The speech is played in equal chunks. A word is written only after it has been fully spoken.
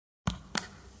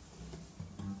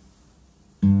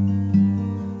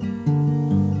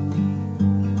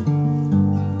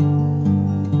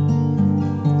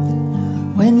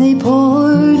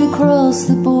across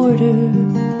the border,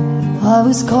 I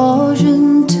was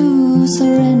cautioned to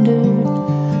surrender.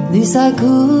 This I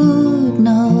could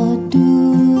not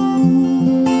do.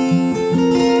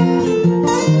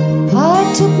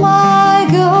 I took my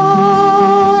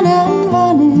gun and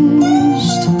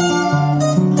vanished.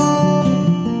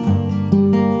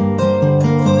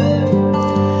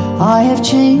 I have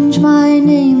changed my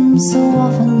name so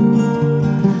often,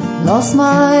 lost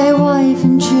my wife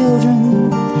and children,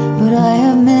 but I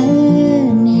have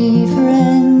many friends.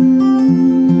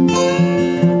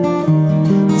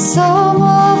 Some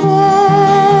of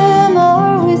them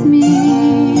are with me.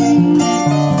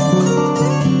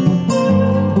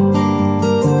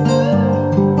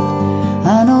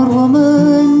 An old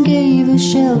woman gave us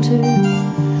shelter,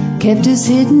 kept us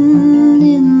hidden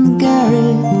in the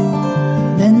garret.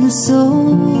 Then the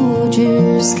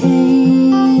soldiers came.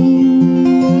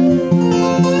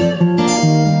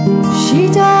 She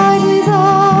died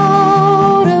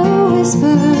without a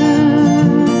whisper.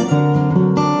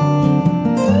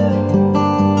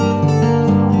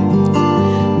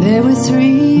 There were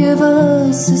 3 of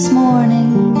us this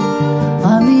morning.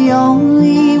 I'm the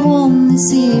only one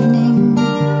this evening,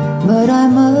 but I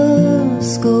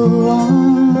must go on.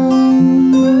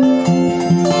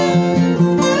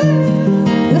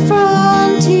 The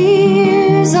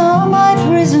frontiers are my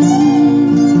prison.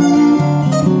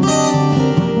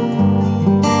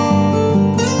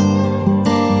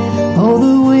 Oh,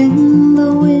 the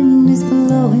wind is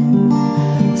blowing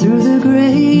through the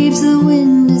graves, the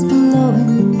wind is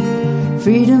blowing.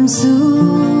 Freedom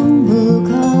soon will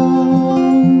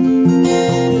come.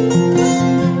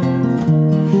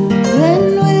 Then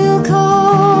we'll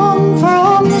come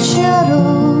from the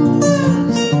shadows.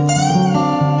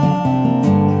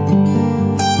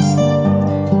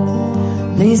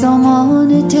 Les amants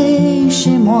étaient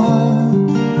chez moi.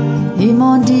 Ils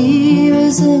m'ont dit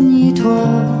résigne-toi,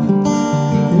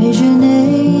 mais je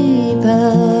n'ai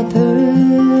pas peur.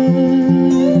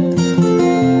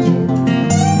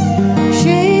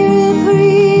 J'ai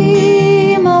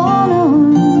repris mon nom.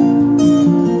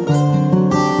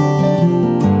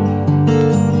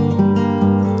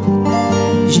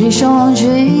 J'ai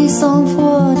changé 100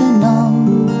 fois de nom.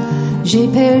 J'ai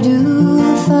perdu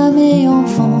femme et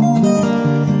enfant,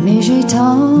 mais j'ai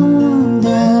tant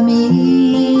d'amis.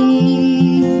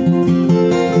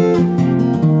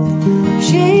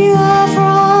 J'ai la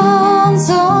France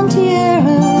entière.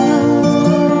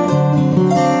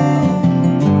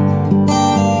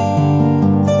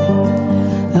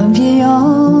 Un vieil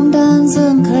homme dans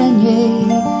un grenier,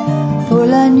 pour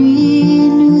la nuit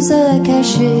nous a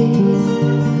cachés.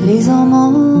 Les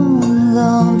amants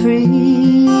l'ont pris.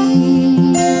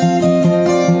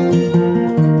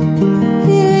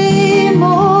 Il est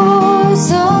mort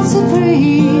sans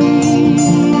surprise.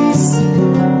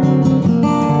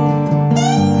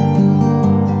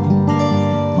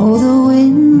 Oh, the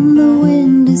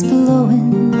wind is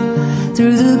blowing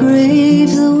through the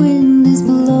graves, the wind is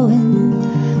blowing.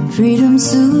 Freedom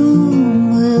soon